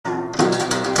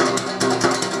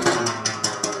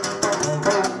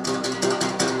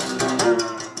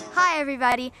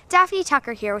everybody, Daphne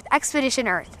Tucker here with Expedition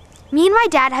Earth. Me and my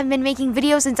dad have been making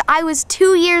videos since I was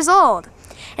 2 years old.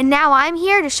 And now I'm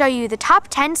here to show you the top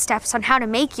 10 steps on how to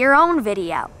make your own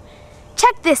video.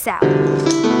 Check this out.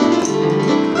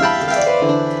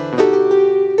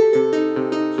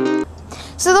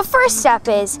 So the first step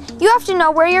is, you have to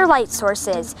know where your light source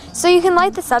is, so you can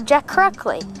light the subject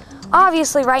correctly.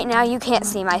 Obviously right now you can't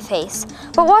see my face,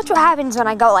 but watch what happens when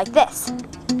I go like this.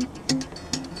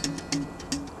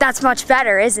 That's much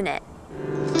better, isn't it?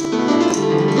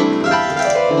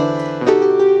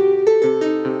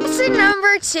 Lesson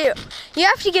number 2. You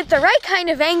have to get the right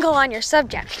kind of angle on your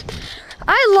subject.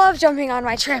 I love jumping on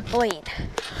my trampoline,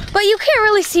 but you can't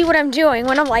really see what I'm doing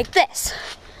when I'm like this.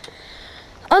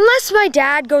 Unless my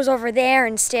dad goes over there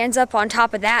and stands up on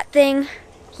top of that thing,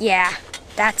 yeah,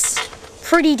 that's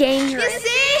pretty dangerous. You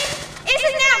see?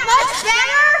 Isn't that much better?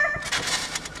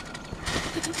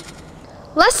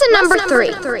 Lesson number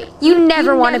 3. You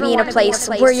never want to be in a place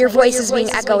where your voice is being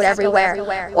echoed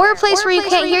everywhere, or a place where you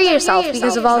can't hear yourself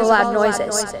because of all the loud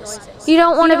noises. You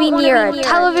don't want to be near a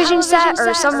television set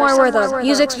or somewhere where the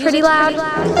music's pretty loud.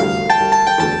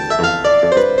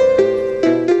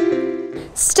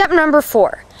 Step number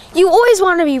 4. You always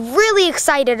want to be really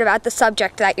excited about the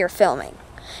subject that you're filming.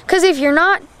 Because if you're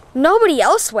not, nobody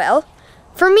else will.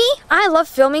 For me, I love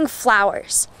filming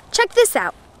flowers. Check this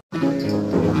out.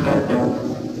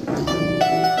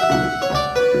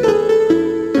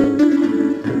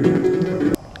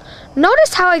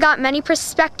 Notice how I got many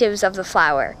perspectives of the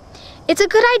flower. It's a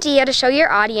good idea to show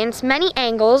your audience many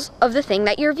angles of the thing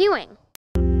that you're viewing.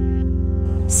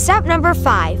 Step number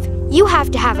 5. You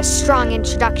have to have a strong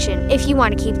introduction if you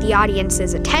want to keep the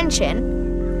audience's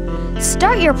attention.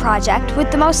 Start your project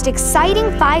with the most exciting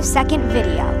 5-second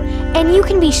video, and you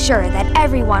can be sure that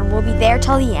everyone will be there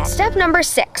till the end. Step number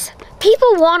 6.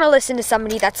 People want to listen to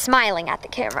somebody that's smiling at the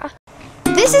camera.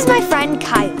 This is my friend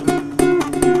Kylie.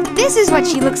 This is what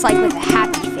she looks like with a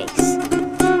happy face.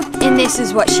 And this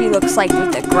is what she looks like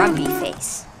with a grumpy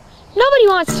face. Nobody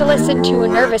wants to listen to a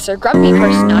nervous or grumpy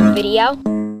person on video.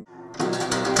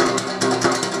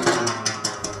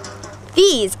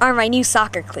 These are my new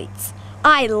soccer cleats.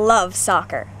 I love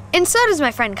soccer, and so does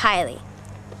my friend Kylie.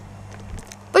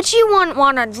 But you wouldn't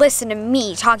want to listen to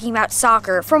me talking about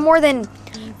soccer for more than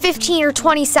 15 or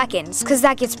 20 seconds, because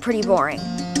that gets pretty boring.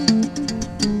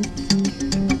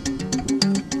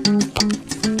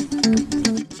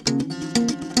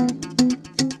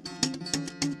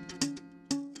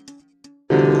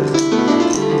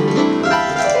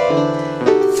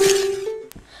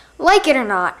 Like it or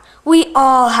not, we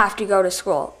all have to go to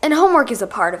school, and homework is a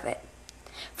part of it.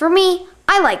 For me,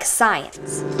 I like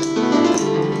science.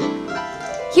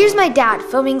 Here's my dad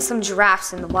filming some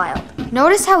giraffes in the wild.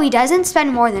 Notice how he doesn't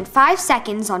spend more than 5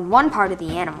 seconds on one part of the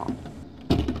animal.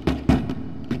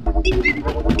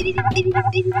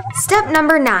 Step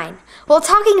number 9. While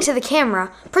talking to the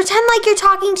camera, pretend like you're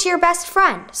talking to your best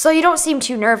friend, so you don't seem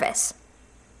too nervous.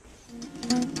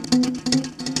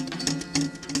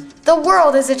 The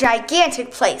world is a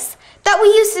gigantic place that we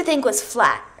used to think was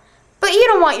flat. But you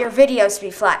don't want your videos to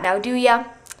be flat now, do ya?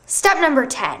 Step number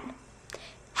 10.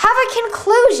 Have a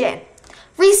conclusion.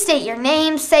 Restate your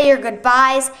name, say your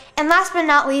goodbyes, and last but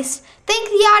not least, thank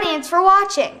the audience for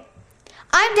watching.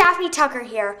 I'm Daphne Tucker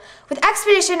here with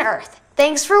Expedition Earth.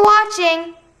 Thanks for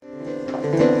watching.